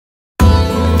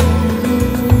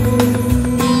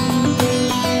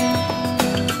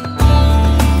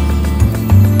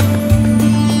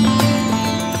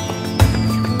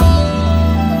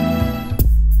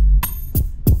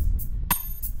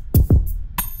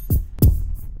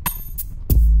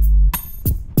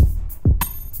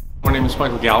My name is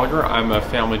Michael Gallagher. I'm a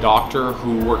family doctor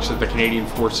who works at the Canadian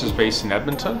Forces Base in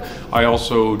Edmonton. I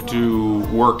also do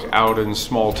work out in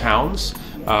small towns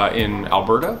in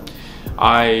Alberta.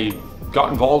 I got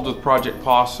involved with Project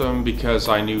Possum because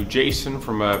I knew Jason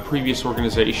from a previous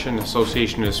organization,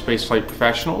 Association of Spaceflight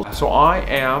Professionals. So I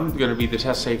am going to be the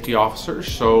test safety officer.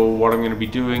 So what I'm going to be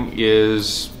doing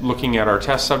is looking at our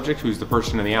test subject, who's the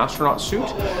person in the astronaut suit,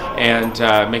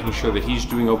 and making sure that he's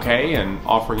doing okay and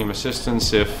offering him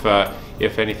assistance if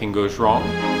anything goes wrong.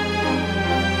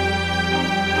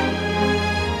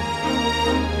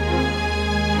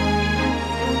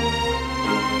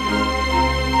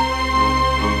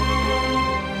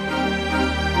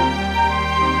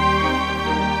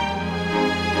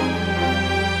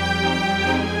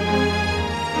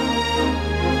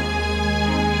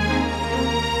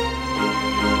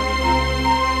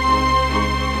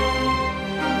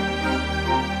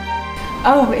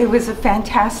 Oh, it was a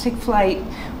fantastic flight.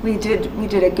 We did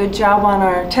a good job on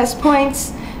our test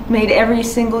points, made every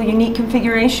single unique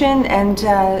configuration, and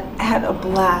had a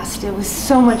blast. It was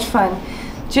so much fun.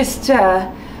 Just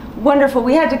wonderful.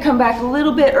 We had to come back a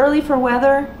little bit early for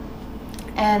weather,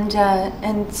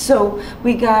 and so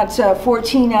we got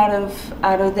 14 out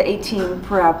of the 18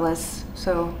 parabolas.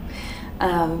 So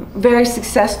very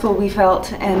successful, we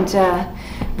felt, and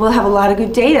we'll have a lot of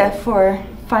good data for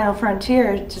Final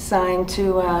Frontier design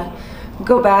to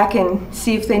go back and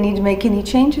see if they need to make any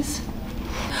changes.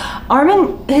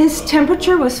 Armin, his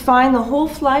temperature was fine the whole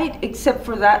flight except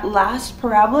for that last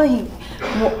parabola. He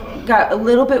got a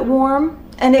little bit warm,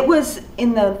 and it was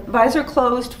in the visor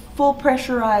closed, full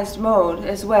pressurized mode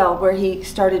as well, where he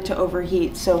started to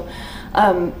overheat. So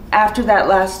after that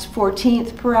last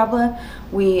 14th parabola,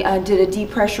 we did a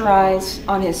depressurize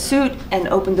on his suit and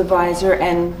opened the visor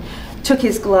and took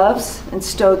his gloves and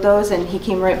stowed those, and he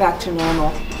came right back to normal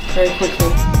very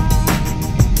quickly.